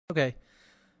Okay.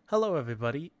 Hello,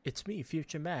 everybody. It's me,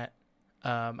 Future Matt.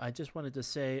 I just wanted to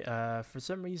say, for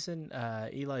some reason,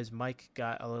 Eli's mic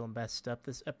got a little messed up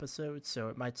this episode, so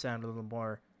it might sound a little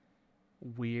more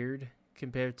weird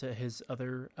compared to his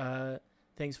other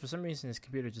things. For some reason, his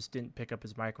computer just didn't pick up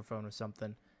his microphone or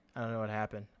something. I don't know what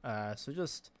happened. So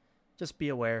just be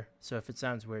aware. So if it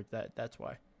sounds weird, that's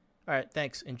why. All right,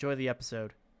 thanks. Enjoy the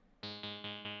episode.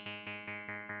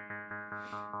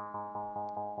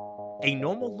 A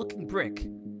normal-looking brick,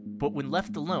 but when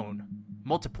left alone,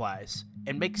 multiplies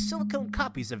and makes silicone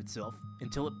copies of itself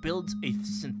until it builds a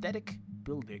synthetic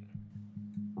building.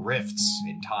 Rifts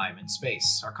in time and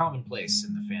space are commonplace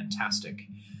in the fantastic,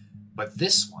 but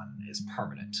this one is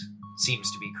permanent.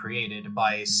 Seems to be created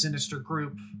by a sinister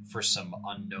group for some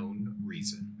unknown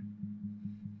reason.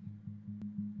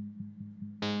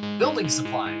 Building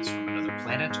supplies from another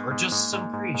planet or just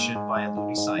some creation by a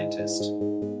loony scientist?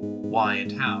 Why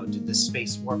and how did this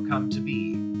space warp come to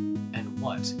be? And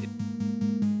what is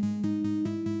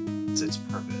its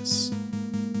purpose?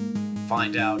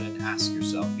 Find out and ask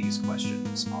yourself these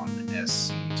questions on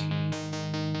SCT.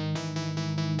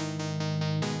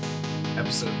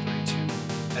 Episode 32,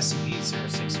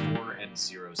 SCP-064 and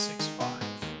 065.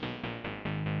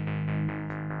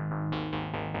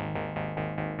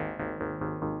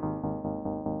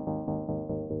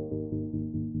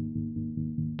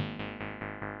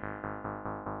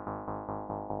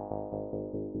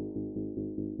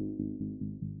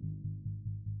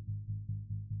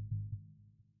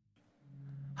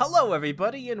 Hello,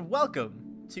 everybody, and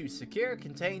welcome to Secure,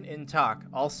 Contain, and Talk,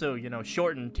 also,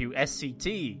 shortened to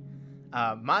SCT.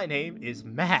 My name is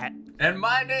Matt. And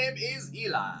my name is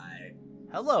Eli.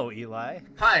 Hello, Eli.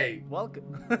 Hi.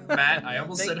 Welcome. Matt, I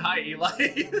almost said hi,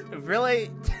 Eli. Really?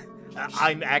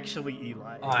 I'm actually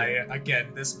Eli.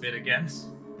 This bit again.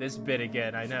 This bit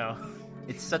again, I know.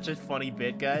 It's such a funny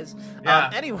bit, guys. Yeah.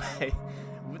 Anyway,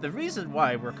 the reason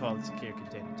why we're called Secure,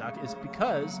 Contain, and Talk is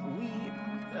because we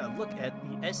look at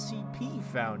the SCP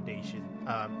Foundation,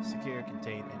 Secure,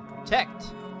 Contain, and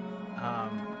Protect.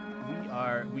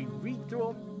 We read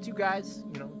through them, two guys,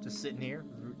 just sitting here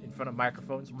in front of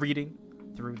microphones, reading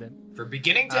through them. For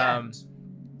beginning to end.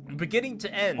 Beginning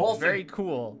to end. Whole Very thing.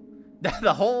 cool.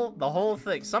 The whole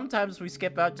thing. Sometimes we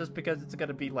skip out just because it's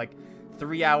gonna be like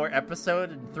 3-hour episode,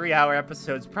 and 3-hour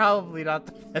episode's probably not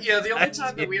the best. Yeah, the only idea.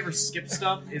 time that we ever skip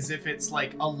stuff is if it's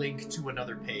like a link to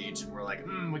another page, and we're like,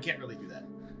 we can't really do that.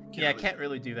 Can't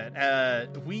really do that.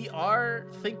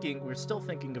 We're still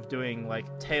thinking of doing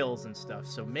like tales and stuff,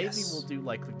 so maybe we'll do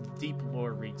like deep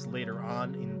lore reads later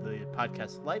on in the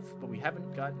podcast life, but we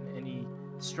haven't gotten any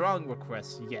strong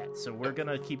requests yet, so we're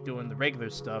gonna keep doing the regular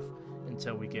stuff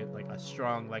until we get like a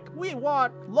strong, like, we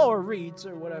want lore reads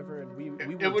or whatever, and we will It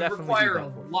would definitely require do a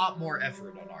that for you. lot more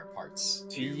effort on our parts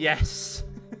to Yes.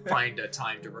 find a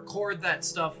time to record that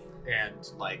stuff and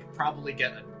like probably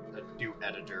get a new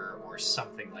editor or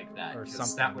something like that, Or because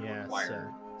something, that would yeah,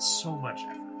 require so much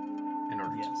effort in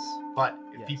order to. Yes. But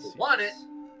if Yes, people yes. want it,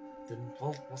 then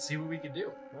we'll see what we can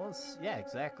do. Well, yeah,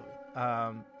 exactly.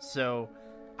 So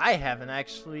I haven't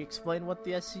actually explained what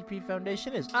the SCP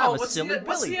Foundation is. I'm a silly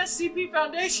what's Billy. the SCP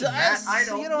Foundation, So, Matt? I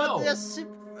don't know. What the SCP,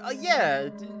 yeah,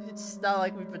 it's not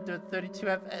like we've been doing 32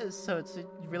 FS, so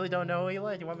you really don't know,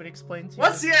 Eli? Do you want me to explain to you?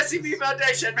 What's the SCP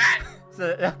Foundation, Matt?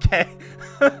 Okay.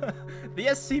 The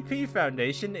SCP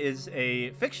Foundation is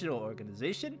a fictional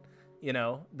organization,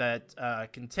 that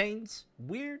contains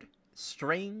weird,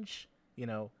 strange,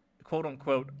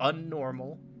 quote-unquote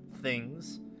unnormal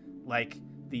things, like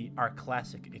our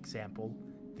classic example,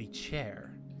 the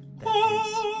chair.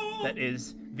 That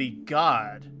is the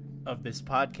god of this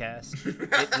podcast.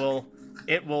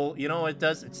 It will, it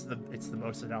does, it's the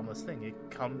most anomalous thing. It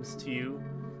comes to you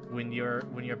when you're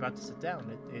about to sit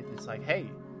down. It's like, hey,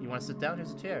 you want to sit down?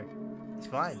 Here's a chair. It's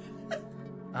fine.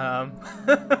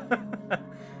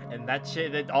 And that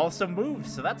shit, it also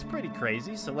moves, so that's pretty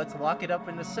crazy. So let's lock it up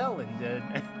in a cell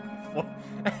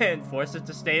and force it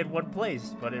to stay in one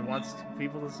place, but it wants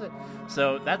people to sit.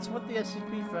 So that's what the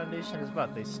SCP Foundation is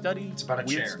about. They study weird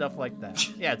chair. stuff like that.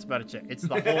 Yeah, it's about a chair. It's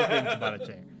the whole thing's about a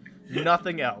chair.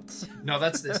 Nothing else. No,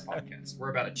 that's this podcast. We're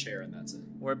about a chair, and that's it.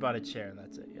 We're about a chair, and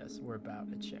that's it. Yes, we're about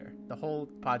a chair. The whole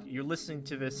you're listening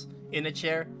to this in a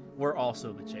chair. We're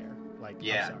also the chair. Like,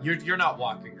 Yeah, you're not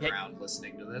walking around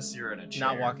listening to this. You're in a chair.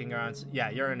 Not walking around. Yeah,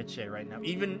 you're in a chair right now.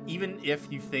 Even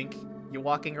if you think you're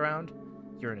walking around,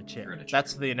 you're in a chair. You're in a chair.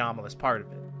 That's the anomalous part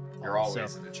of it. You're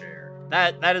always in a chair.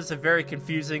 That is a very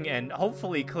confusing and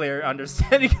hopefully clear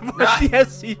understanding of what the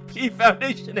SCP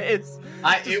Foundation is.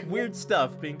 Just weird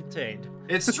stuff being contained.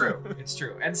 It's true. It's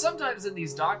true. And sometimes in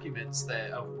these documents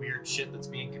of weird shit that's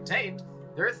being contained,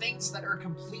 There are things that are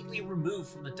completely removed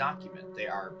from the document. They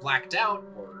are blacked out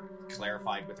or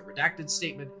clarified with a redacted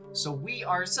statement, so we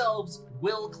ourselves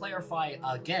will clarify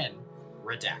again,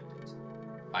 redacted,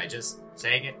 by just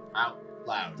saying it out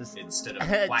loud Just- instead of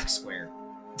black square.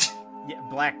 Yeah,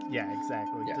 black. Yeah,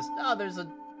 exactly. Yeah. Just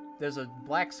there's a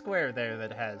black square there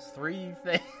that has 3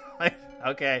 things. Like,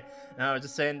 okay, no,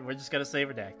 just saying we're just gonna say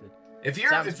redacted. If you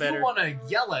want to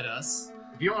yell at us,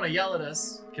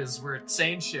 because we're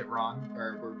saying shit wrong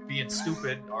or we're being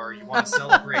stupid, or you want to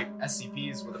celebrate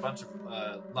SCPs with a bunch of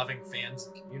loving fans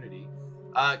and community,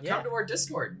 come to our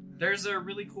Discord. There's a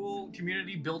really cool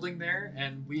community building there,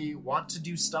 and we want to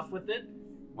do stuff with it.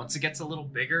 Once it gets a little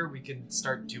bigger, we can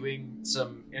start doing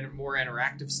some more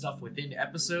interactive stuff within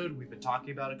episode. We've been talking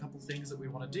about a couple things that we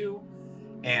want to do,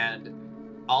 and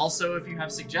also, if you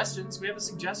have suggestions, we have a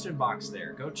suggestion box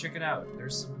there. Go check it out.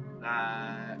 There's some.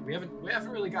 We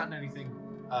haven't really gotten anything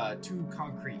too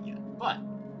concrete yet, but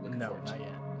looking forward to not it.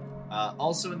 yet.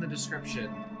 Also in the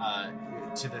description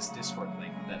to this Discord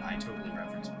link that I totally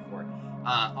referenced before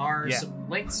are some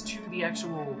links to the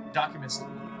actual documents that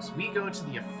we use. We go to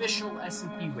the official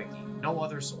SCP Wiki, no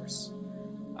other source,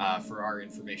 for our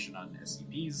information on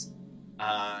SCPs.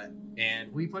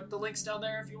 And we put the links down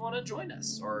there if you want to join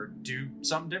us or do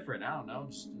something different. I don't know,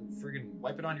 just friggin'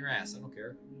 wipe it on your ass. I don't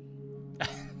care.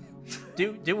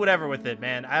 Do whatever with it,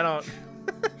 man. I don't.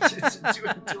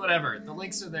 do whatever. The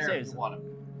links are there if you want them.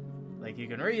 Like, you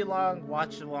can read along,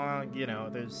 watch along. You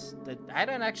know, I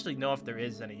don't actually know if there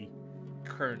is any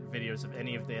current videos of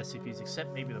any of the SCPs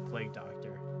except maybe the Plague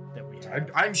Doctor that we have.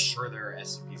 I'm sure there are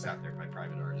SCPs out there by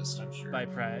private artists. I'm sure. By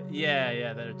private,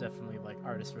 yeah, that are definitely like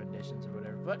artist renditions or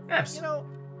whatever. But Yes. you know,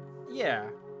 yeah.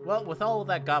 Well, with all of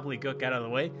that gobbledygook out of the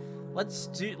way, let's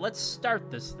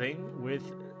start this thing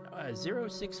with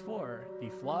 064, the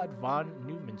flawed von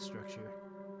Neumann structure.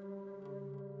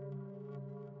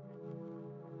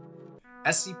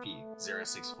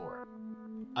 SCP-064.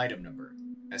 Item number,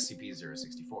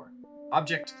 SCP-064.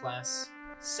 Object class,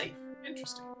 safe.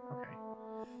 Interesting. Okay.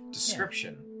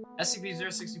 Description.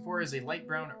 SCP-064 is a light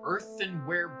brown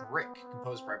earthenware brick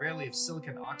composed primarily of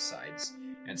silicon oxides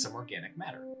and some organic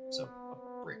matter. So, a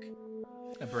brick.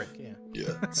 A brick, yeah.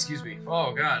 Excuse me.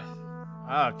 Oh, God.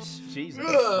 Oh, Jesus.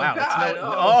 Oh, wow. God,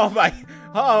 oh, my.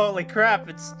 Holy crap.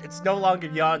 It's no longer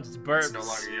yawns, it's burps. It's no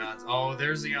longer yawns. Oh,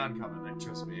 there's a yawn coming.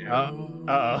 Trust me.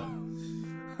 Uh-oh.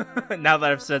 Now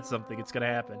that I've said something, it's going to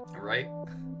happen. Right?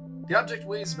 The object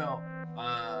weighs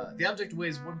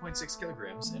 1.6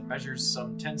 kilograms and measures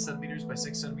some 10 centimeters by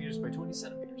 6 centimeters by 20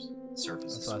 centimeters. The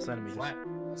surface is That's a lot of centimeters. flat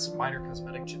with some minor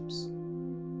cosmetic chips.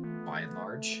 By and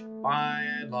large,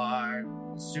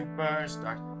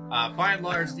 superstar. By and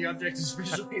large, the object is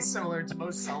visually similar to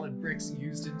most solid bricks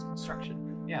used in construction.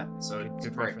 Yeah, so it's a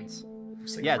Good brick. reference.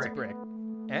 Looks like Yeah, it's a brick.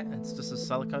 And it's just a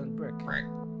silicon brick. Brick.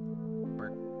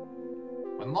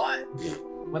 When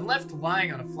left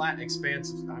lying on a flat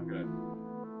expanse of... I'm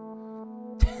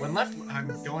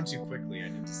going too quickly. I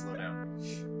need to slow down.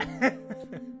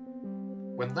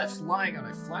 When left lying on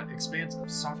a flat expanse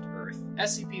of soft earth,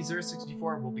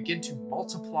 SCP-064 will begin to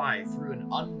multiply through an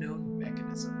unknown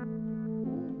mechanism.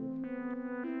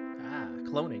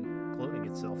 Cloning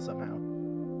itself somehow.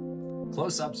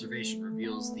 Close observation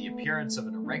reveals the appearance of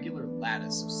an irregular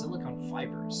lattice of silicon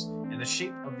fibers in the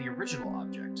shape of the original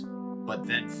object, but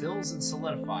then fills and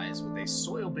solidifies with a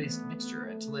soil-based mixture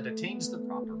until it attains the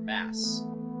proper mass.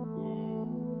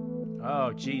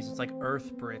 Oh, geez, it's like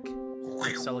earth brick.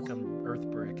 Like silicon earth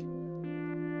brick.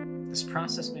 This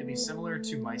process may be similar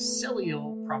to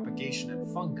mycelial propagation in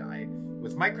fungi,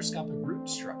 with microscopic root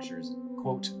structures,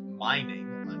 quote, mining,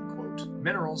 unquote,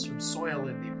 minerals from soil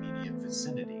in the immediate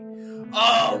vicinity.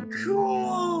 Oh,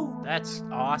 cool! That's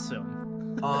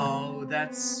awesome. Oh,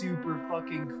 that's super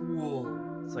fucking cool.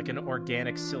 It's like an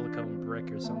organic silicone brick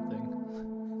or something.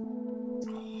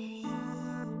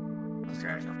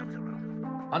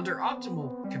 Under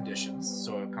optimal conditions,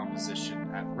 soil composition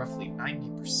at roughly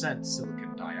 90%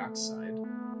 silicon dioxide,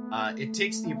 it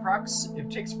takes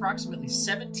approximately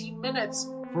 17 minutes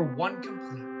for one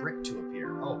complete brick to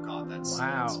appear. Oh god, that's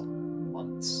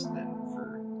months then for.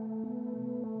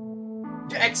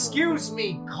 Excuse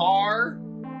me, car.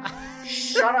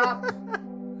 Shut up.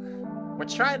 We're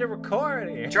trying to record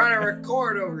here. Trying to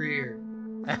record over here.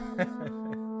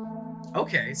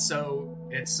 Okay, so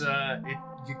it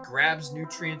grabs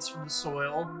nutrients from the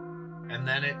soil, and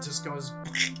then it just goes.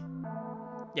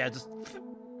 Yeah,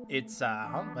 it's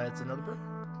another brick.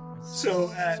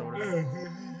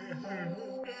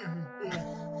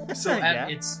 So at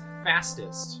its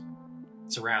fastest,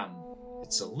 it's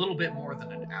a little bit more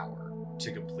than an hour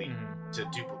to complete to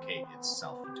duplicate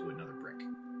itself into another brick.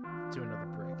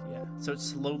 So it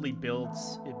slowly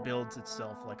builds. It builds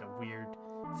itself like a weird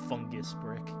fungus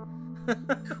brick.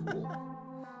 Cool.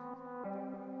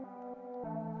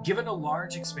 Given a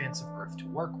large expanse of Earth to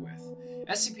work with,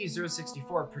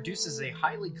 SCP-064 produces a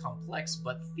highly complex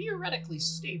but theoretically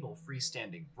stable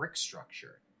freestanding brick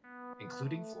structure,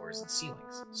 including floors and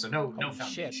ceilings. So no Holy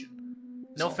foundation. shit.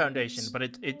 It's No all foundation,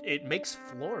 bricks. but it makes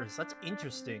floors. That's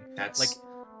interesting. That's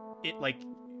It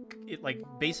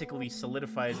basically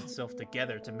solidifies itself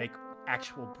together to make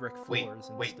actual brick floors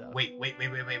and wait. stuff.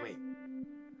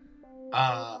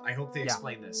 I hope they Yeah.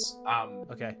 explain this.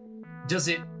 Okay. Does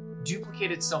it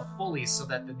duplicate itself fully so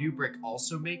that the new brick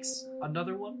also makes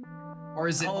another one? Or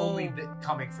is it only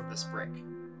coming from this brick?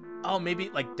 Oh, maybe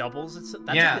it, like doubles.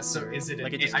 That's yeah, a good so theory. is it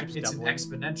like an, it just keeps it's an doubling?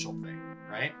 exponential thing,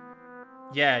 right?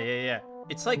 Yeah.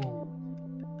 It's like Or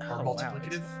oh, wow,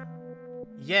 multiplicative?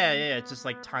 Yeah. It's just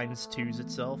like times twos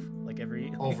itself, like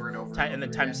every Over and over. and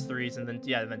then times threes, and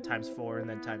then times four, and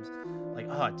then times like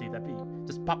dude, that'd be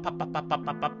just pop.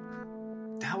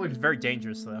 That It's would very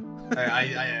dangerous though.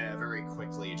 I very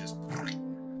quickly just.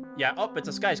 Yeah. Oh, it's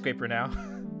a skyscraper now.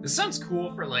 This sounds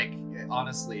cool for like.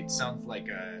 Honestly, it sounds like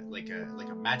a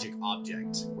magic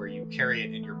object where you carry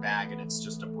it in your bag and it's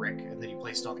just a brick, and then you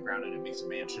place it on the ground and it makes a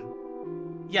mansion.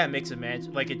 Yeah, it makes it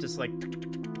magic. Like it just like.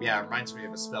 Yeah, it reminds me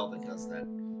of a spell that does that.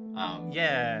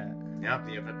 Yeah. Yep,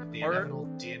 the inevitable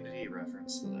D&D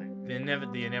reference that I. The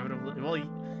inevitable. Well,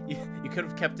 you could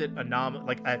have kept it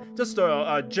just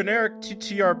a generic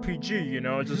TTRPG, you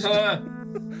know, just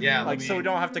Yeah, like so we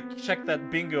don't have to check that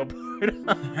bingo part.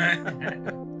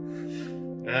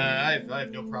 I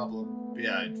have no problem.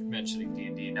 Yeah, mentioning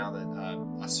D&D now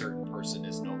that a certain person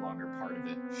is no longer part of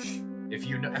it. If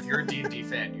you're a D&D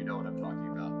fan, you know what I'm talking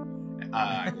about.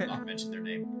 I will not mention their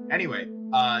name. Anyway,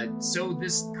 so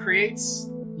this creates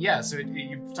so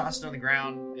you toss it on the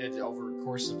ground. It over a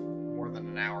course of more than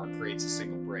an hour creates a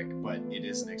single brick, but it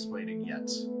isn't explaining yet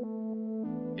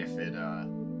if it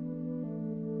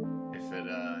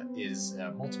is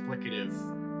a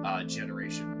multiplicative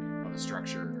generation of a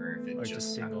structure, or if it Or just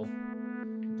just kind single. of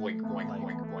boink boink Like-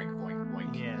 boink boink boink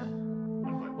boink. Yeah.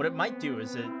 One by What it might do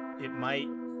is it might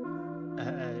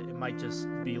just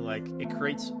be like it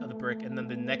creates the brick and then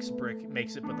the next brick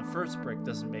makes it, but the first brick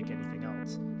doesn't make anything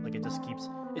else. Like it just keeps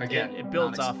it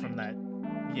builds off from that.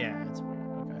 Yeah, it's weird.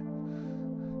 Okay.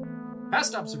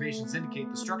 Past observations indicate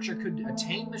the structure could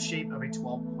attain the shape of a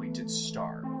 12-pointed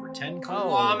star, over 10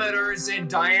 kilometers in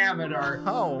diameter,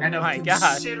 Oh and of my god.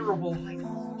 considerable height.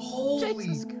 Holy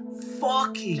Jesus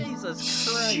fucking Jesus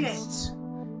Christ.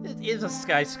 shit! It is a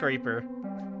skyscraper.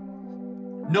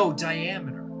 No,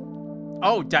 diameter.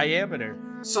 Oh, diameter.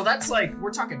 So that's like,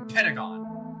 we're talking Pentagon.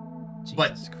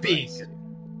 But Jesus big. Christ.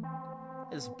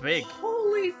 It's big.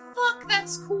 Holy fuck,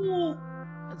 that's cool!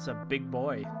 It's a big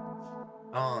boy.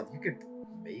 Oh, you could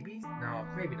maybe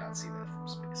not see that from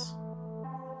space.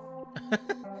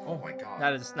 Oh my god.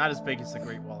 Not as big as the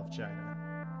Great Wall of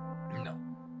China. No.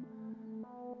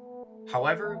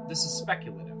 However, this is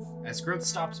speculative, as growth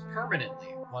stops permanently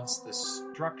once the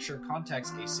structure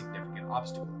contacts a significant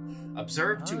obstacle,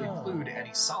 observed to include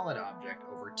any solid object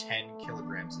over 10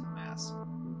 kilograms in mass.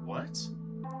 What?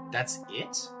 That's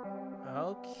it?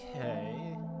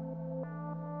 Okay.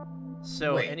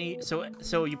 So Wait.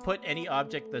 so you put any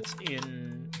object that's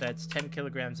 10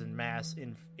 kilograms in mass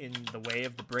in the way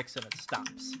of the bricks and it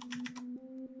stops.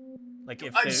 Like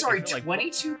if I'm sorry, if, like,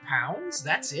 22 pounds?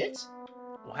 That's it?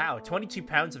 Wow, 22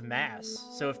 pounds of mass.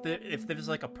 So if there's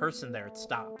like a person there, it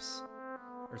stops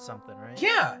or something, right?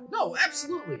 Yeah, no,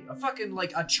 absolutely. A fucking,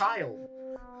 like, a child.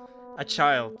 A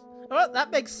child. Well, that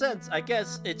makes sense. I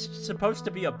guess it's supposed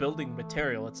to be a building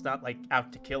material. It's not like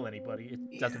out to kill anybody.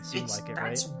 It doesn't seem like it,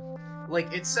 right?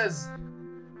 Like, it says,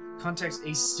 context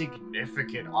a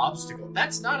significant obstacle.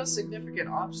 That's not a significant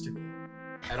obstacle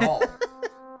at all.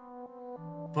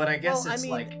 But I guess Well, it's I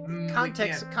mean, like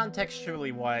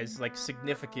contextually wise, like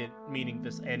significant meaning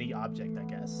this any object, I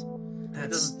guess.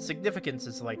 Significance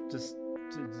is like just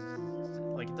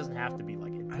like it doesn't have to be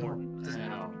like important. It doesn't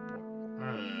have to be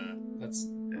important. That's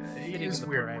Fitting it's in the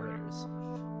weird parameters.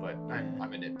 word, but Yeah.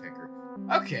 I'm a nitpicker.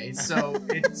 Okay, so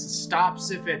it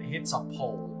stops if it hits a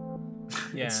pole.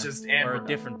 Yeah, It's just or a and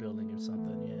different building or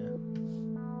something.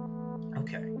 Yeah.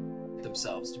 okay.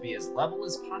 Themselves to be as level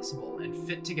as possible and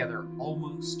fit together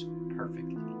almost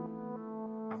perfectly.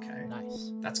 Okay,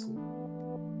 Nice. that's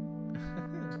cool.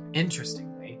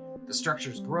 Interestingly, the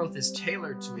structure's growth is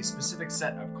tailored to a specific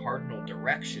set of cardinal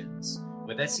directions,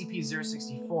 with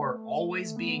SCP-064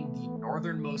 always being the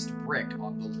northernmost brick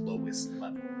on the lowest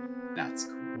level. That's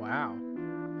cool. Wow.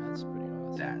 That's pretty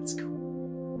awesome. That's cool.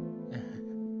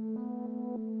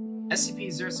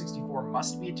 SCP-064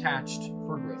 must be attached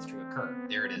for growth to occur.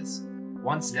 There it is.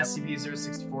 Once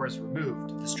SCP-064 is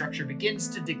removed, the structure begins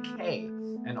to decay,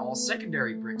 and all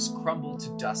secondary bricks crumble to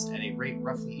dust at a rate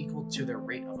roughly equal to their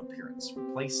rate of appearance.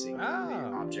 Replacing the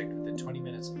object within 20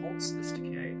 minutes halts this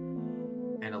decay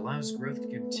and allows growth to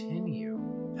continue.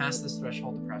 Past this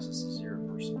threshold, the process is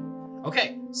irreversible.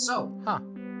 Okay, so,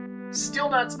 still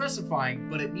not specifying,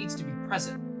 but it needs to be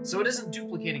present. So it isn't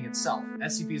duplicating itself.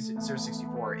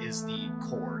 SCP-064 is the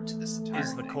core to this entire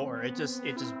Is the thing. core. It just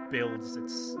builds.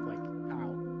 It's like,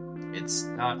 ow. It's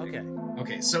not... Okay.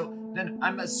 Okay, so then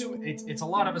I'm assuming... It's a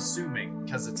lot of assuming,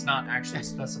 because it's not actually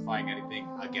specifying anything.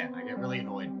 Again, I get really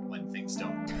annoyed when things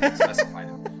don't specify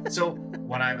them. So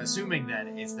what I'm assuming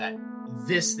then is that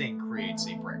this thing creates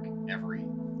a brick every...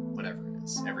 whatever it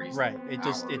is. Every Right. It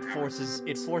just hour, it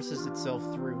forces itself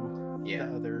through Yeah.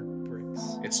 the other bricks.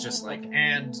 It's just like,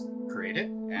 and create it,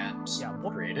 and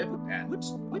create it, and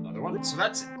another one. So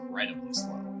that's incredibly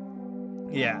slow.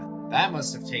 Yeah. That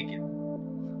must have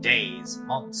taken days,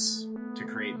 months to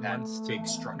create that Months to big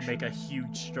structure. Make a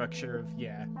huge structure of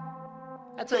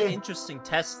That's an interesting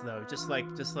test though. Just like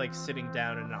sitting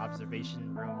down in an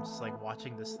observation room, just like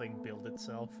watching this thing build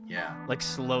itself. Yeah. Like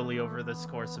slowly over this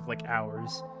course of like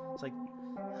hours. It's like,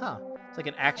 it's like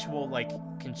an actual like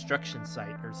construction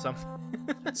site or something.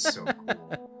 It's so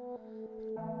cool.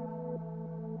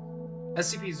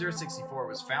 SCP-064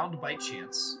 was found by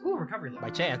chance. Ooh, recovery level.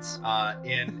 By chance.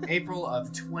 In April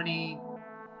of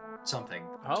 20-something.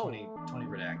 Oh. 20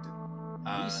 redacted.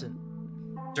 Decent.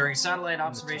 During satellite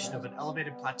observation of an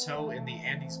elevated plateau in the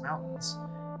Andes Mountains,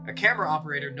 a camera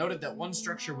operator noted that one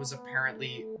structure was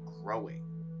apparently growing.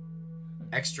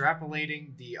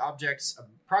 Extrapolating the object's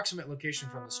approximate location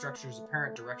from the structure's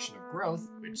apparent direction of growth,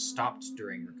 which stopped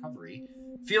during recovery,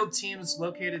 field teams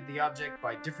located the object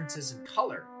by differences in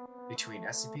color between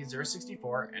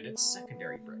SCP-064 and its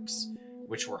secondary bricks,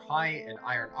 which were high in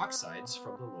iron oxides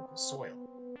from the local soil.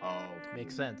 Oh,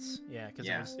 Makes sense. Yeah, because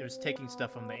Yeah. it was taking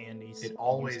stuff from the Andes. It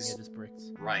always- using it as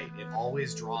bricks. right. It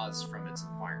always draws from its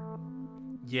environment.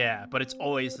 Yeah, but it's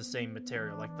always the same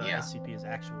material. Like the Yeah. SCP is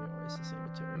actually always the same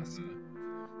material. So,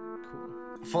 cool.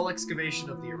 A full excavation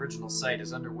of the original site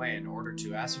is underway in order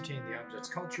to ascertain the object's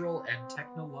cultural and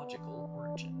technological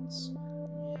origins.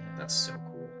 Yeah. That's so cool.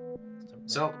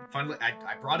 So finally, I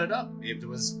brought it up. It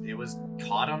was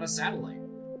caught on a satellite.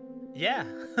 Yeah.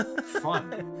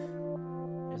 Fun.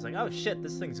 It's like, oh shit,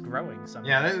 this thing's growing somehow.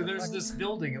 Yeah, What the there's fuck? this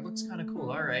building. It looks kind of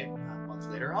cool. All right. A month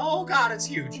later, oh god, it's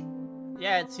huge.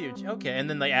 Yeah, it's huge. Okay, and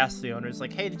then they ask the owners,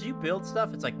 like, hey, did you build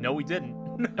stuff? It's like, no, we didn't.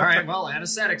 All right, well,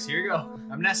 anesthetics. Here you go.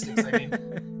 Amnestics. I mean,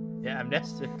 Yeah,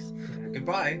 amnestics.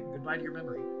 goodbye. Goodbye to your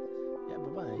memory. Yeah,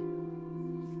 bye-bye.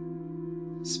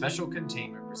 Special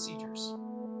containment procedures.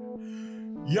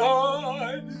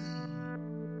 Yawn.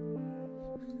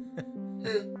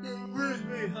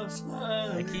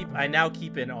 I now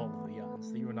keep in all of the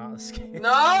yawns. You will not escape. No.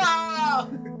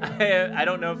 I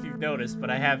don't know if you've noticed, but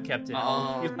I have kept in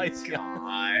all Oh of Eli's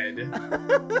yawns.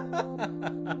 god.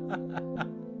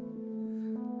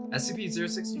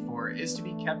 SCP-064 is to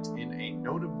be kept in a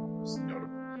notable.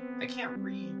 I can't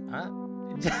read. Huh?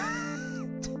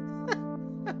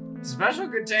 Special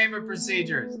containment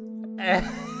procedures.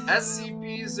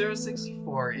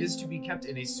 SCP-064 is to be kept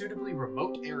in a suitably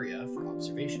remote area for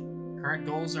observation. Current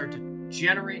goals are to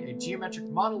generate a geometric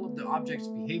model of the object's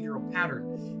behavioral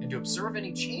pattern and to observe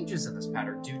any changes in this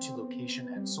pattern due to location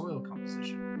and soil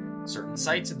composition. Certain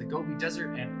sites in the Gobi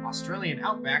Desert and Australian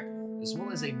outback, as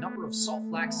well as a number of salt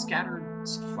flats scattered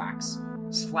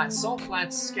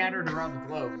around the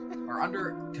globe, are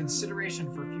under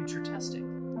consideration for future testing.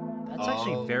 That's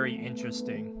actually very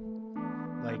interesting.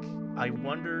 Like, I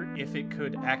wonder if it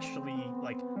could actually,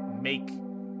 like, make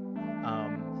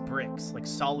bricks, like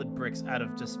solid bricks out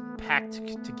of just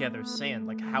packed together sand.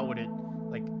 Like, how would it,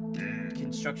 like,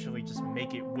 constructionally just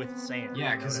make it with sand? Yeah, you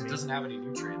know because what I it mean? doesn't have any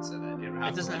nutrients in it.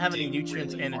 It doesn't have any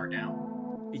nutrients really in it. far down.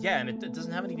 Yeah, and it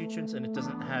doesn't have any nutrients, and it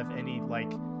doesn't have any,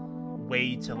 like,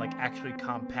 way to, like, actually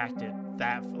compact it.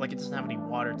 Like, it doesn't have any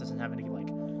water, it doesn't have any, like,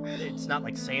 it's not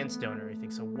like sandstone or anything,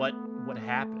 so what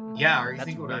happened? Yeah, or you That's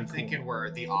think what really I'm cool. thinking,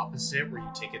 where the opposite, where you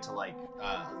take it to like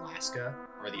Alaska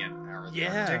or the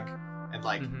Yeah. Arctic, and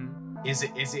like, Mhm. is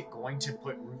it going to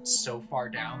put roots so far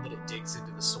down that it digs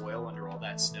into the soil under all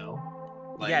that snow?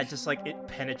 Like, Yeah, just like it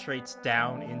penetrates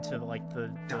down into like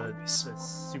the That would be so the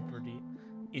super deep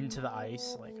into the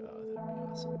ice. Like, oh, that'd be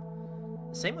awesome.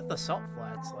 Same with the salt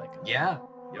flats. Like, yeah,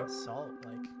 yep. salt.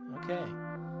 Like, okay.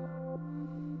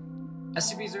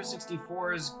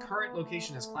 SCP-064's current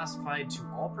location is classified to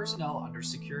all personnel under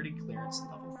security clearance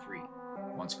level 3.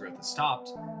 Once growth is stopped,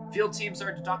 field teams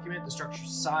are to document the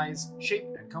structure's size, shape,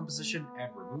 and composition and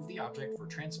remove the object for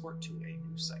transport to a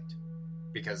new site.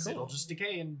 Because it'll just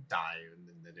decay and die, and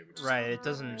then it would just It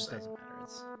doesn't matter.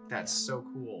 That's so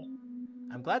cool.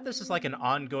 I'm glad this is like an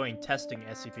ongoing testing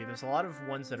SCP. There's a lot of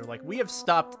ones that are like, we have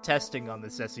stopped testing on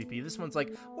this SCP. This one's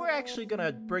like, we're actually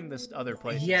gonna bring this to other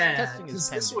places. Yeah, testing is because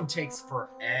this pending. one takes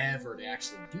forever to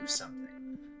actually do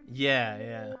something.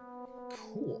 Yeah.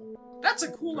 Cool. That's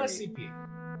a cool Great. SCP.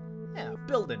 Yeah,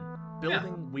 building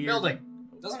weird. Building.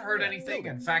 Doesn't hurt Yeah, anything.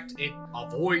 building. In fact, it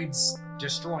avoids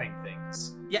destroying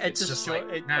things. Yeah, It's just like,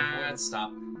 avoids-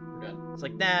 stop. We're done. It's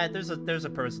like, nah, there's a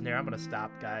person there. I'm gonna stop,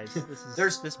 guys. This is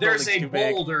There's this a building's too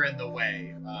big. boulder in the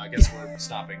way. I guess we're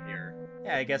stopping here.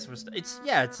 Yeah, I guess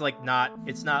it's like not.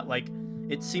 It's not like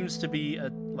it seems to be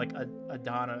auto.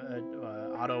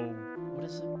 What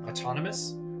is it?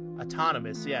 Autonomous?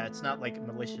 Autonomous. Yeah, it's not like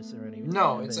malicious or anything.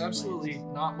 No, it's absolutely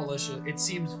not malicious. It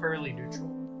seems fairly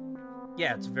neutral.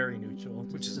 Yeah, it's very neutral.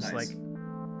 Which It's is just nice. like,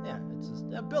 yeah, it's just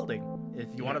a building. If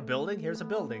you want a building, here's a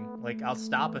building. Like, I'll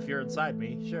stop if you're inside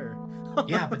me, sure.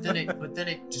 Yeah, but then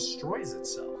it destroys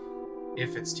itself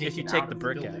if it's taken if you out take of the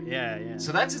brick out, building. yeah.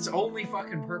 So that's its only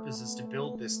fucking purpose, is to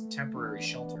build this temporary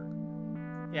shelter.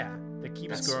 Yeah, that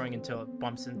keeps That's- growing until it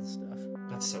bumps into stuff.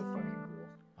 That's so fucking cool.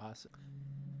 Awesome.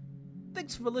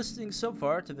 Thanks for listening so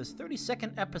far to this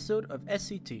 32nd episode of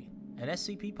SCT, an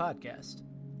SCP podcast.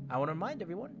 I want to remind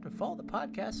everyone to follow the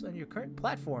podcast on your current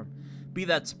platform, be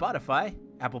that Spotify,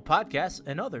 Apple Podcasts,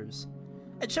 and others.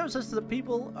 It shows us that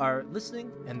people are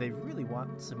listening and they really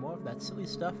want some more of that silly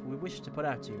stuff we wish to put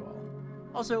out to you all.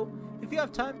 Also, if you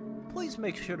have time, please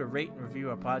make sure to rate and review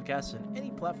our podcast on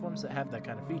any platforms that have that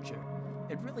kind of feature.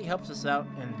 It really helps us out,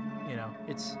 and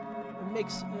it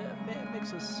makes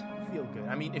us feel good.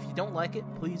 I mean, if you don't like it,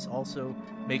 please also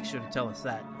make sure to tell us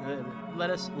that. Let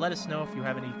us know if you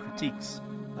have any critiques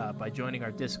by joining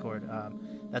our Discord.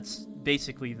 That's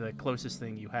basically the closest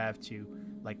thing you have to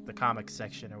like the comics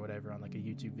section or whatever on like a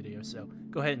YouTube video. So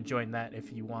go ahead and join that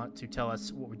if you want to tell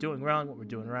us what we're doing wrong, what we're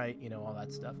doing right, all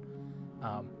that stuff.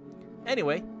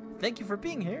 Anyway, thank you for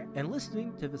being here and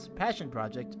listening to this passion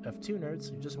project of two nerds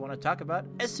who just want to talk about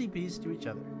SCPs to each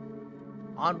other.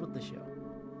 On with the show.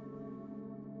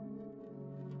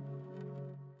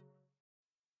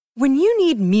 When you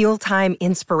need mealtime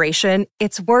inspiration,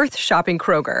 it's worth shopping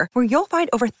Kroger, where you'll find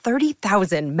over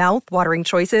 30,000 mouth-watering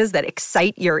choices that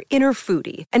excite your inner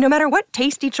foodie. And no matter what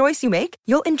tasty choice you make,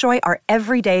 you'll enjoy our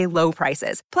everyday low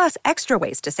prices, plus extra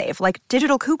ways to save, like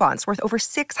digital coupons worth over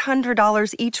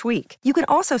 $600 each week. You can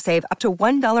also save up to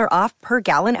 $1 off per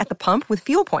gallon at the pump with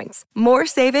fuel points. More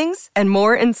savings and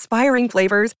more inspiring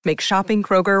flavors make shopping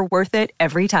Kroger worth it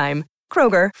every time.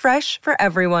 Kroger, fresh for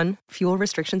everyone. Fuel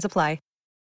restrictions apply.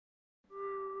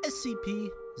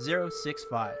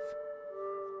 SCP-065.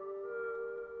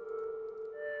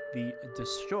 The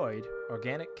Destroyed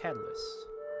Organic Catalyst.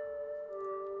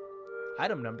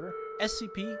 Item number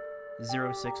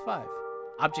SCP-065.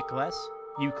 Object Class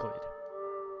Euclid.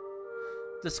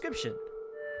 Description: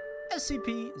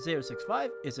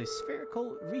 SCP-065 is a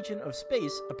spherical region of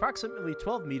space approximately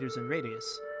 12 meters in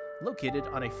radius, located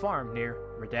on a farm near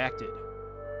Redacted.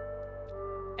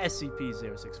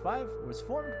 SCP-065 was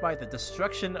formed by the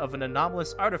destruction of an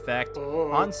anomalous artifact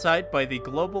on-site by the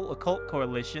Global Occult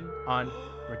Coalition on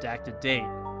Redacted date.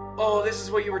 Oh, this is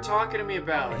what you were talking to me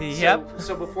about. Yep.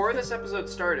 So before this episode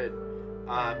started,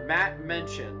 Matt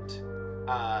mentioned,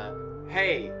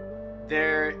 hey,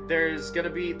 they're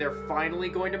finally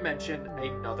going to mention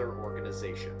another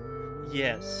organization.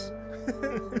 Yes.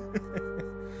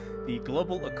 The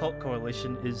Global Occult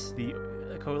Coalition is the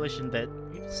coalition that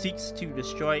seeks to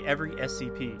destroy every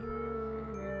SCP.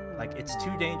 Like, it's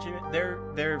too dangerous.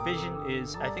 Their vision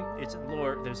is, I think it's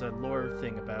lore. There's a lore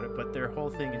thing about it, but their whole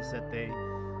thing is that they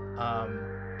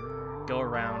go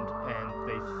around and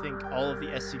they think all of the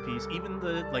SCPs, even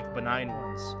the benign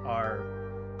ones, are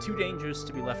too dangerous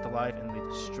to be left alive, and they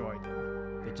destroy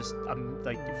them. They just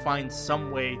find some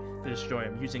way to destroy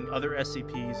them using other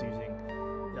SCPs, using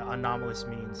anomalous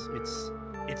means.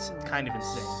 It's kind of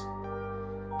insane.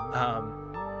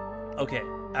 Okay,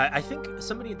 I think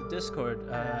somebody in the Discord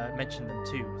mentioned them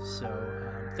too, so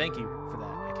thank you for that.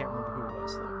 I can't remember who it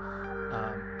was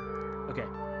though. Okay,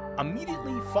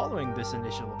 immediately following this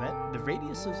initial event, the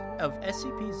radius of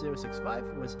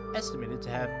SCP-065 was estimated to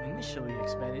have initially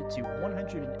expanded to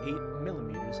 108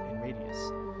 millimeters in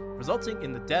radius, resulting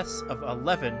in the deaths of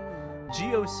 11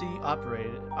 GOC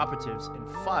operatives and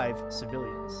 5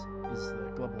 civilians. Is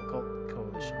the Global Occult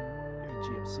Coalition, or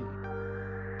GOC.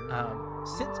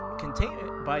 Since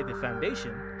contained by the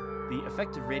Foundation, The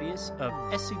effective radius of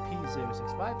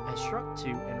SCP-065 has shrunk to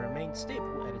and remains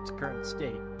stable at its current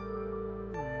state.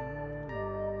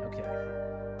 Okay.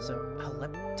 So,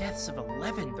 11 deaths of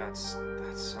 11. That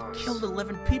sucks. Killed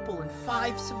 11 people and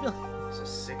 5 civilians. So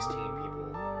 16 people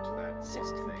to that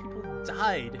 16 one thing. people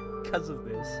died because of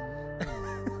this.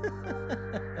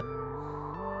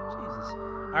 Jesus.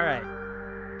 Alright.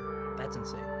 That's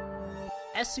insane.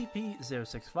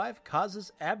 SCP-065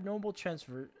 causes abnormal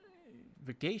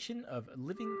transvacation of a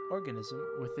living organism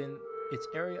within its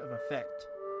area of effect.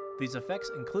 These effects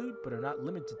include, but are not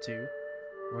limited to,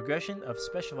 regression of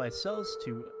specialized cells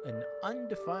to an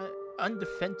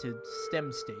undifferentiated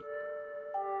stem state,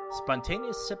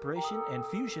 spontaneous separation and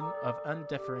fusion of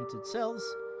undifferentiated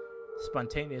cells,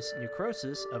 spontaneous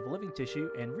necrosis of living tissue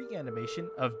and reanimation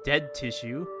of dead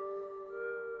tissue,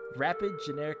 rapid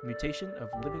generic mutation of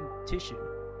living tissue.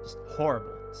 Just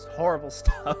horrible. It's horrible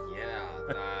stuff. Yeah,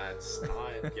 that's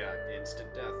not. Yeah,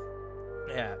 instant death.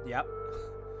 Yeah, yep.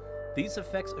 These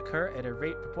effects occur at a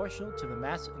rate proportional to the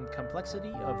mass and complexity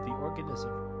of the organism.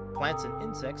 Plants and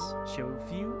insects show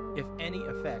few, if any,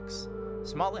 effects.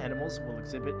 Small animals will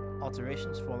exhibit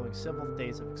alterations following several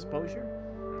days of exposure.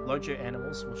 Larger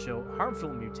animals will show harmful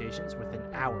mutations within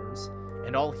hours,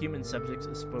 and all human subjects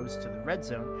exposed to the red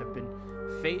zone have been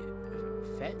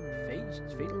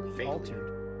fatally altered.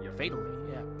 Yep.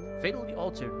 Fatally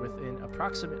altered within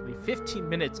approximately 15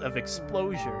 minutes of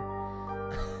exposure.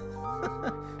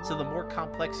 So the more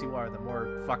complex you are, the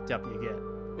more fucked up you get.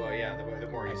 Well, yeah, the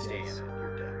more you stay in it,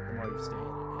 you're dead. The more you stay in it,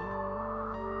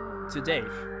 yeah. To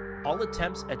date, all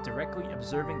attempts at directly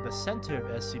observing the center of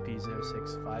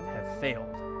SCP-065 have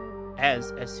failed,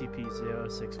 as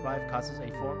SCP-065 causes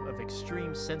a form of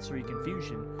extreme sensory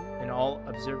confusion in all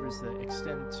observers that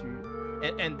extend to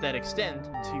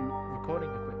recording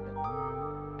equipment.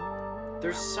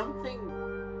 There's something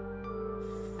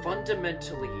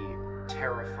fundamentally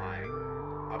terrifying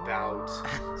about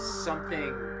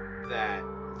something that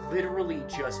literally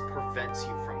just prevents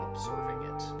you from observing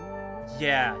it.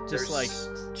 Yeah, just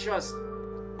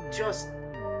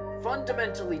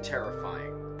fundamentally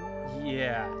terrifying.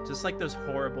 Yeah, just like those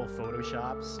horrible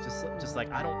photoshops. Just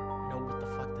like I don't know what the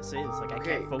fuck this is. Like I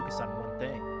can't focus on one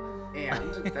thing.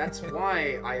 And that's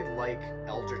why I like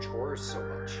Eldritch horror so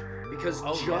much, because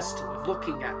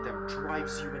looking at them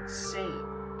drives you insane.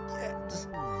 Yeah, just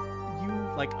you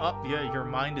like your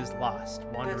mind is lost,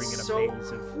 wandering That's in a so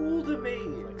maze of cool to me.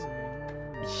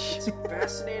 complexity. It's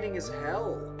fascinating as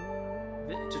hell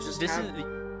to just this have is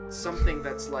something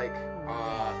that's like,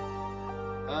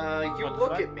 you What the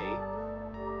look fuck? at me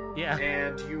yeah.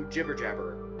 and you jibber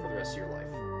jabber for the rest of your life.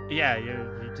 Yeah,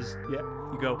 you just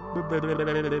you go. You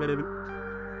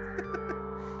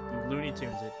Looney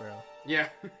Tunes it, bro. Yeah.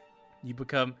 You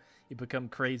become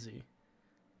crazy.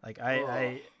 Like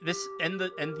this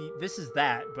is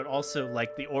that, but also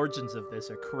like the origins of this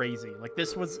are crazy. Like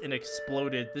this was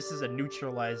this is a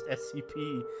neutralized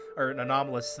SCP or an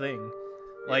anomalous thing,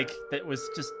 like that was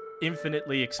just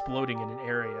infinitely exploding in an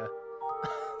area.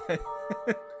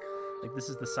 Like this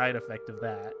is the side effect of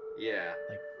that. Yeah.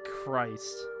 Like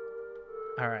Christ.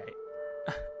 All right.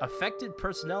 Affected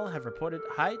personnel have reported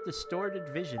high distorted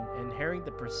vision and hearing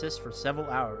that persists for several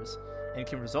hours and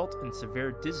can result in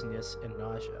severe dizziness and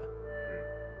nausea.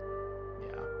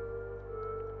 Yeah.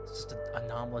 It's just an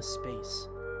anomalous space.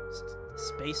 It's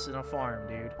space in a farm,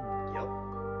 dude. Yep.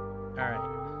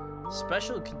 Alright.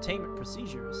 Special containment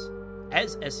procedures.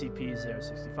 As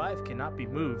SCP-065 cannot be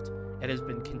moved, it has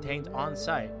been contained on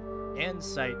site, and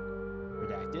site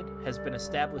redacted has been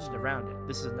established around it.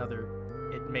 This is another.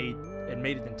 It made an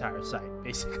entire site,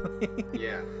 basically.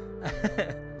 Yeah.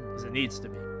 As it needs to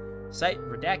be. Site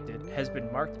redacted has been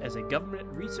marked as a government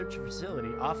research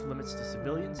facility off limits to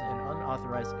civilians, and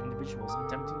unauthorized individuals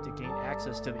attempting to gain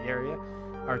access to the area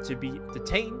are to be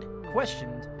detained,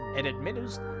 questioned, and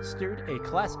administered a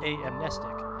Class A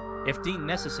amnestic, if deemed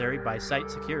necessary by site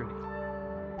security.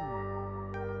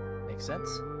 Makes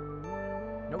sense?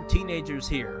 No teenagers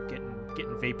here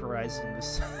getting vaporized in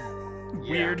this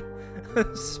weird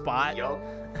spot. Yup.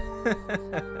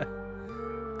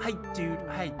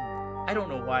 I don't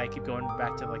know why I keep going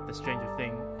back to like the Stranger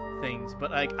things,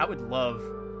 but like I would love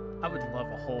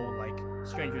a whole like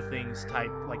Stranger Things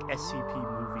type like SCP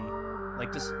movie,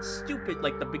 like just stupid.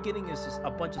 Like the beginning is just a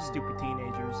bunch of stupid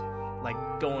teenagers like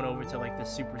going over to like this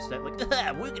super set, like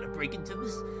we're gonna break into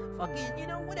this fucking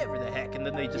whatever the heck, and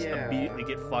then they just immediately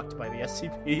get fucked by the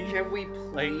SCP. Can we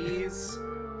please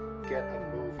get a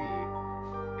movie,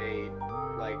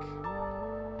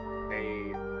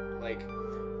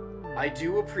 I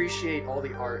do appreciate all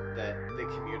the art that the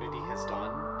community has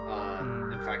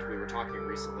done. In fact, we were talking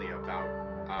recently about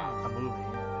A movie,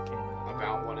 yeah, that came out.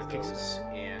 about one of those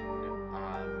in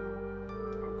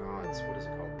oh god, what is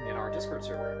it called? In our Discord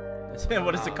server.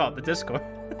 What is it called? The Discord.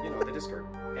 You know, the Discord.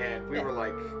 And we were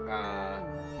like, we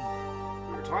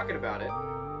were talking about it,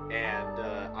 and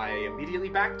I immediately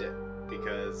backed it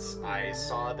because I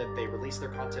saw that they released their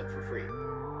content for free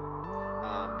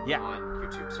on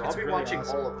YouTube. So I'll be really watching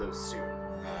awesome. all of those soon.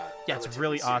 Yeah, it's relatively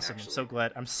really soon, awesome. actually.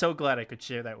 I'm so glad I could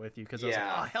share that with you because I was like,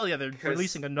 oh hell yeah, they're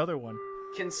releasing another one.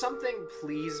 Can something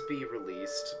please be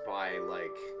released by,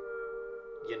 like,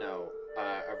 you know,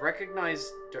 a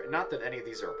recognized? Not that any of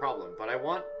these are a problem, but I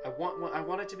want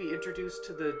it to be introduced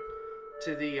to the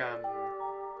I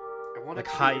want Like it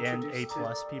to be high-end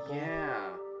introduced A+ people?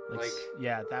 Yeah, like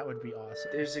yeah, that would be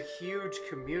awesome. there's a huge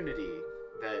community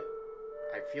that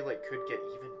I feel like could get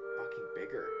even fucking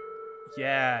bigger.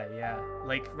 Yeah.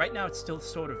 Like right now, it's still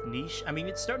sort of niche. I mean,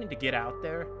 it's starting to get out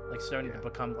there, like starting to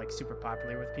become like super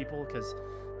popular with people because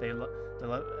they love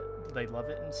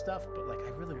it and stuff. But like,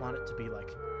 I really want it to be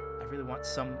like, I really want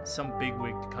some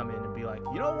bigwig to come in and be like,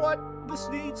 you know what, this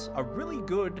needs a really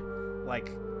good movie,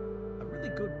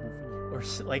 or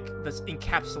like that's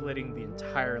encapsulating the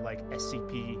entire like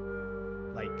SCP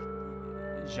like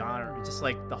genre, just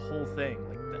like the whole thing.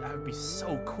 Like that would be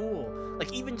so cool.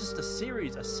 Like even just a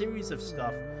series of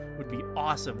stuff would be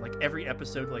awesome. Like every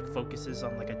episode like focuses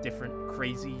on like a different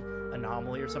crazy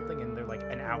anomaly or something, and they're like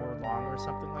an hour long or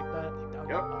something like that. Like that would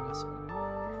be awesome.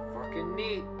 Fucking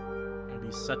neat. It'd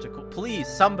be such a cool. Please,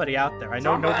 somebody out there. I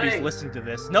know Somebody. nobody's listening to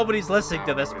this. Nobody's listening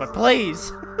to this, but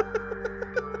please.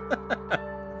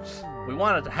 We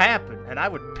want it to happen, and I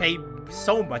would pay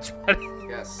so much money.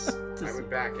 Yes, I would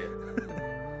back it.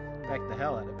 Back the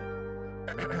hell out of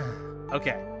it.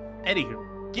 Okay. Anywho,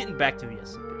 getting back to the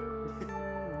SCP.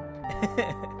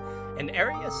 An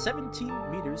area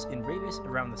 17 meters in radius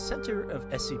around the center of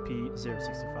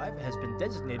SCP-065 has been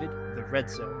designated the Red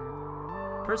Zone.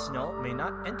 Personnel may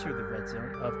not enter the Red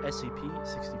Zone of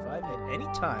SCP-65 at any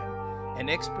time, and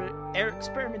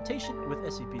experimentation with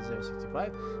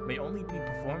SCP-065 may only be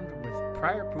performed with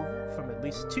prior approval from at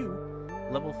least 2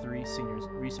 Level 3 senior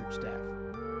research staff.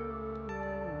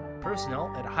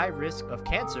 Personnel at high risk of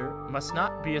cancer must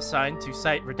not be assigned to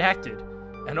Site Redacted,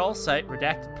 and all Site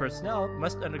Redacted personnel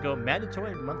must undergo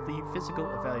mandatory monthly physical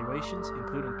evaluations,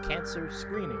 including cancer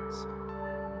screenings.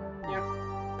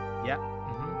 Yeah.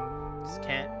 Just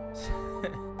can't.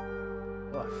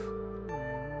 Oof.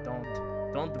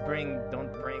 Don't bring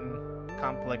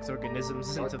complex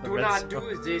organisms into the Do red not zone.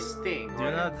 do this thing.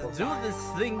 Do not do this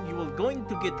thing. You are going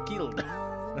to get killed.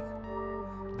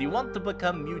 Do you want to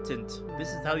become mutant? This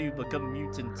is how you become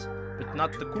mutant, but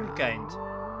not the cool kind.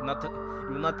 You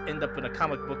will not end up in a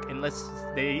comic book unless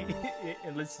you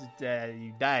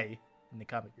die in the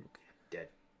comic book. Dead.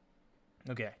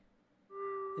 Okay.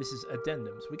 This is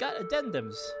addendums. We got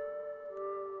addendums.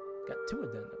 Got 2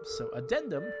 addendums. So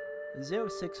addendum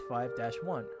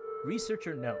 065-1.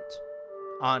 Researcher note.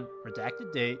 On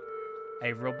redacted date,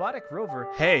 a robotic rover.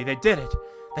 Hey, they did it!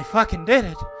 They fucking did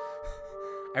it!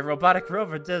 A robotic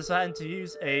rover designed to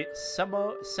use a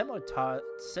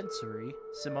sematosensory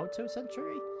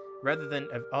rather than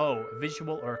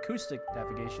visual or acoustic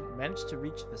navigation managed to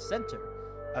reach the center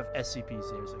of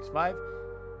SCP-065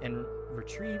 and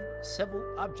retrieve several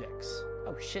objects.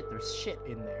 Oh shit, there's shit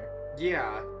in there.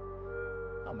 Yeah.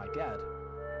 Oh my god.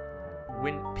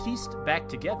 When pieced back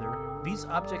together, these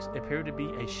objects appear to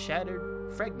be a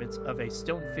shattered fragments of a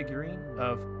stone figurine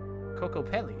of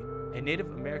Kokopelli, a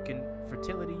Native American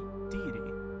fertility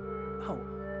deity. Oh,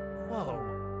 whoa.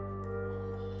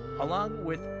 Along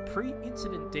with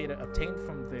pre-incident data obtained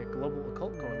from the Global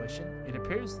Occult Coalition, it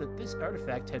appears that this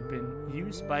artifact had been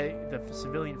used by the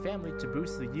civilian family to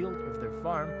boost the yield of their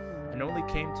farm and only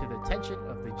came to the attention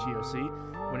of the GOC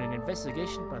when an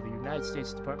investigation by the United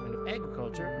States Department of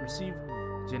Agriculture received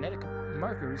genetic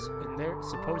markers in their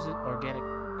supposed organic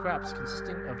crops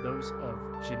consisting of those of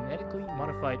genetically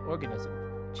modified organism,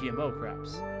 GMO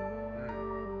crops.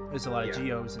 There's a lot of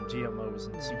GOs and GMOs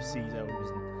and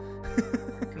CCOs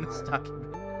in this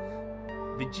document.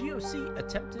 The GOC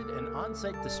attempted an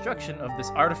on-site destruction of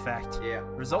this artifact,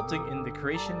 resulting in the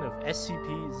creation of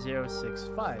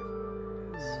SCP-065.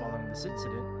 Following this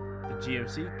incident, the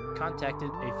GOC contacted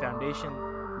a Foundation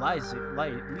liaison.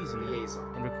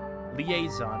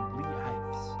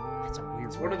 That's a weird.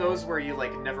 It's one of those where you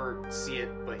like never see it,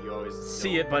 but you always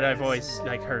see it, but I've always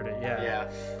like heard it.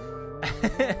 Yeah.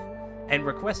 And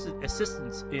requested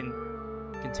assistance in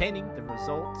containing the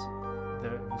resulting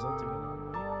anomaly.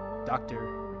 Dr.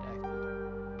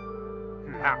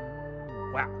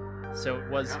 Redacted. Wow. So it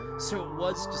was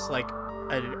just like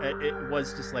it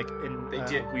was just like in They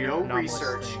did weird no anomalous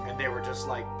research, thing. and they were just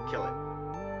like, kill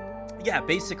it. Yeah,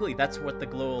 basically that's what the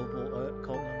global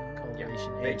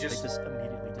coalition they is. just- They just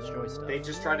immediately destroy stuff. They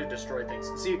just try to destroy things.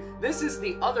 See, this is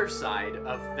the other side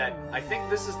of that. I think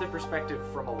this is the perspective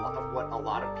from a lot of what a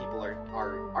lot of people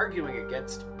are arguing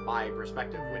against my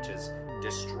perspective, which is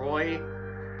destroy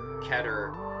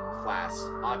Keter class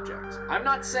objects. I'm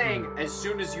not saying as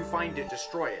soon as you find it,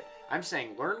 destroy it. I'm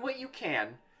saying learn what you can,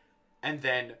 and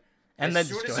then as soon as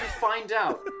destroy you it. find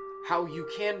out how you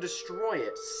can destroy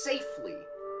it safely,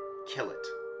 kill it.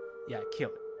 Yeah, kill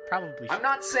it. Probably. I'm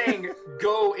not saying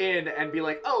go in and be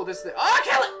like, oh, this thing,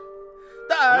 kill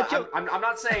it! Kill it. I'm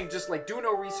not saying just like do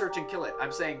no research and kill it.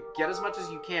 I'm saying get as much as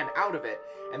you can out of it,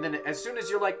 and then as soon as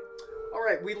you're like, all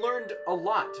right, we learned a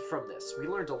lot from this. We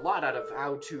learned a lot out of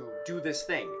how to do this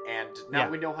thing, and now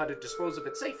we know how to dispose of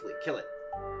it safely. Kill it.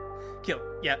 Kill it.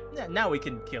 Yeah, now we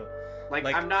can kill it. Like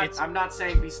Like, I'm not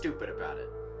saying be stupid about it.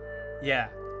 Yeah.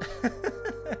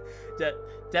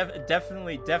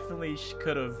 Definitely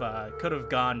could have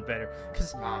gone better.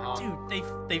 Cause dude,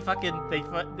 they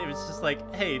it was just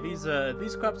like, hey, these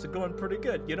crops are going pretty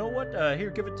good. You know what? Here,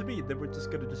 give it to me. Then we're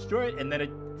just gonna destroy it, and then it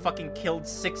fucking killed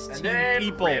 16 And then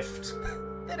people. rift.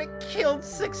 Then it killed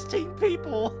 16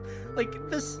 people. Like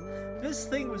this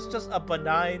thing was just a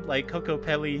benign like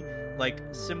Kokopelli like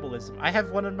symbolism. I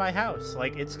have one in my house.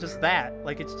 Like it's just that.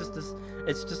 Like it's just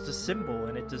a symbol,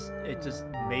 and it just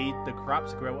made the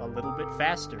crops grow a little bit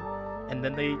faster. And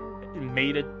then they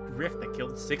made a rift that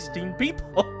killed 16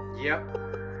 people. Yep.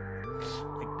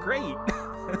 Like, great.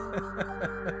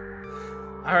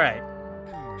 All right.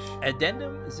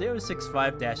 Addendum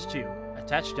 065-2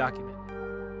 attached document.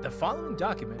 The following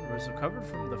document was recovered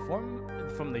from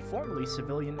the formerly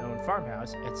civilian-owned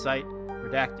farmhouse at site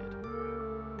redacted.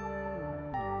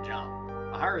 John,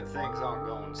 I heard things aren't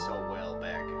going so well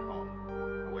back at home.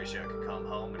 I wish I could come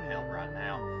home and help right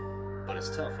now, but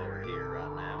it's tough over here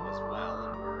right now as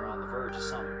well, and we're on the verge of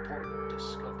some important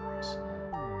discoveries.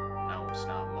 No, it's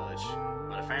not much,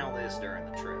 but I found this during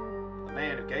the trip. The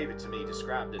man who gave it to me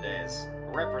described it as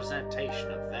a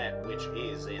representation of that which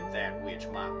is and that which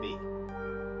might be.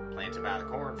 Planted by the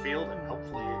cornfield, and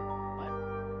hopefully it might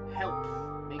help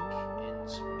make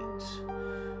ends meet.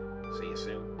 See you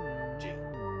soon, G.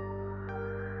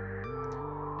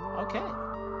 Okay.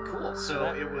 Cool.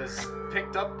 So it was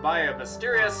picked up by a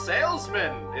mysterious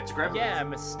salesman. It's Gremlins. Yeah, a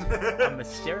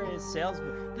mysterious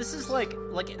salesman. This is like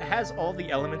it has all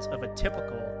the elements of a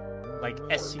typical like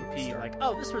SCP. Like,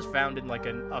 oh, this was found in like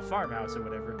a farmhouse or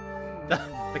whatever.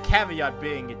 The caveat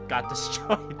being it got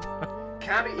destroyed.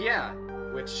 Yeah.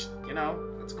 Which, you know,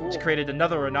 that's cool. Which created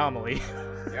another anomaly.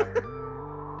 Yep.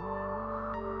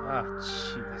 Ah,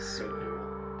 jeez. That's so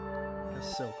cool.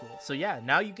 That's so cool. So yeah,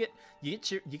 now you get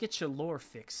your lore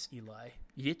fix, Eli.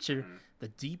 You get your the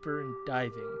deeper and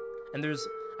diving. And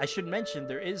I should mention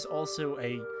there is also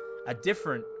a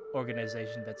different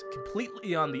organization that's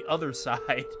completely on the other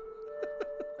side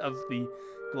of the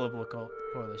Global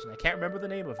Coalition. I can't remember the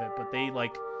name of it, but they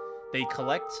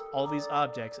collect all these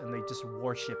objects and they just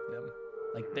worship them.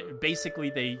 Like basically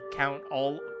they count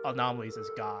all anomalies as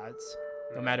gods,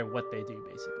 no matter what they do.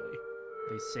 Basically,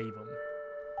 they save them.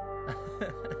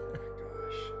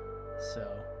 Gosh. So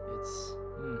it's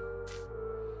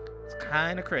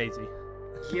kind of crazy.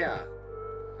 Yeah.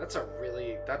 That's a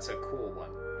cool one.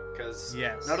 Because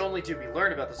Yes. not only did we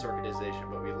learn about this organization,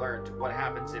 but we learned what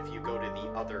happens if you go to the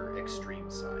other extreme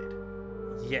side.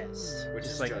 Yes, Which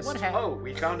just is like just, what happened? oh,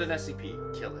 we found an SCP,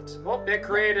 kill it. Oh, it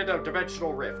created a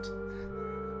dimensional rift.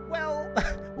 Well,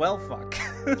 fuck.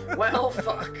 Well,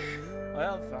 fuck.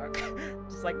 Well, fuck.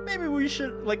 Just like, maybe we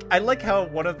should, like, I like how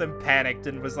one of them panicked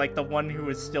and was like, the one who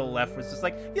was still left was just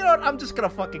like, you know what, I'm just gonna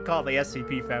fucking call the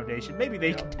SCP Foundation. Maybe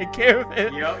they can take care of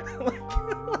it. Yep.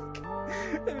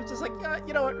 It was just like, yeah,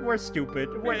 you know what, we're stupid.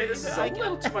 Maybe this is a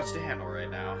little too much to handle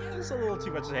right now. It's a little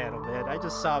too much to handle, man. I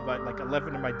just saw about, like,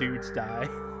 11 of my dudes die.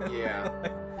 Yeah.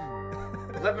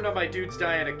 11 of my dudes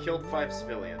die and it killed 5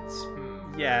 civilians.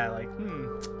 Yeah, like,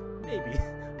 maybe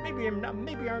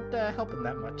aren't helping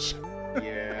that much.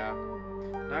 Yeah.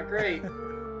 Not great. No.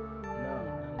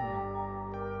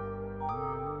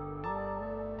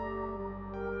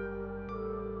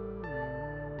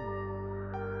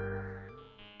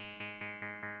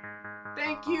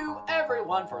 Thank you,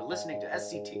 everyone, for listening to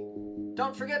SCT.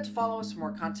 Don't forget to follow us for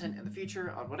more content in the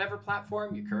future on whatever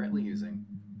platform you're currently using.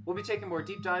 We'll be taking more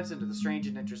deep dives into the strange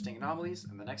and interesting anomalies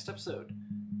in the next episode,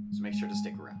 so make sure to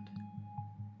stick around.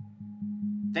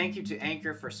 Thank you to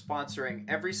Anchor for sponsoring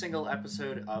every single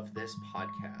episode of this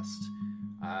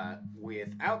podcast.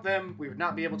 Without them, we would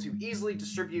not be able to easily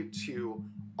distribute to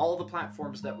all the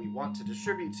platforms that we want to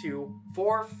distribute to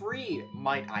for free,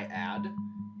 might I add.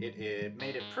 It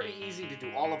made it pretty easy to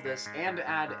do all of this and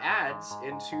add ads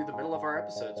into the middle of our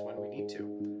episodes when we need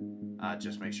to.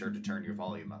 Just make sure to turn your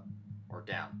volume up or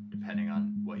down, depending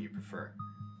on what you prefer.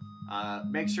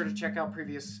 Make sure to check out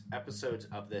previous episodes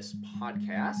of this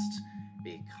podcast,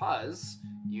 because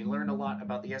you learn a lot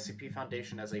about the SCP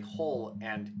Foundation as a whole,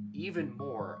 and even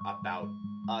more about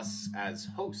us as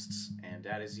hosts and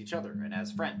as each other and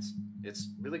as friends. It's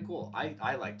really cool.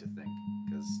 I like to think,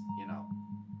 because, you know.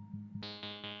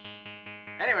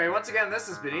 Anyway, once again, this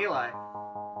has been Eli.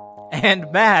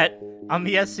 And Matt on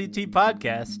the SCT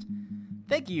podcast.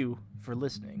 Thank you for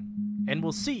listening, and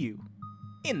we'll see you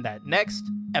in that next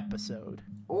episode.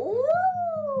 Ooh!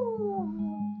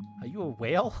 Are you a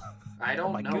whale? I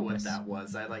don't know goodness. what that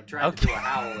was. I tried to do a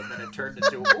howl and then it turned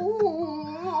into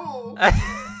ooh.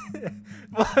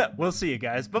 We'll see you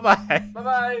guys. Bye-bye.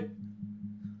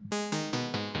 Bye-bye.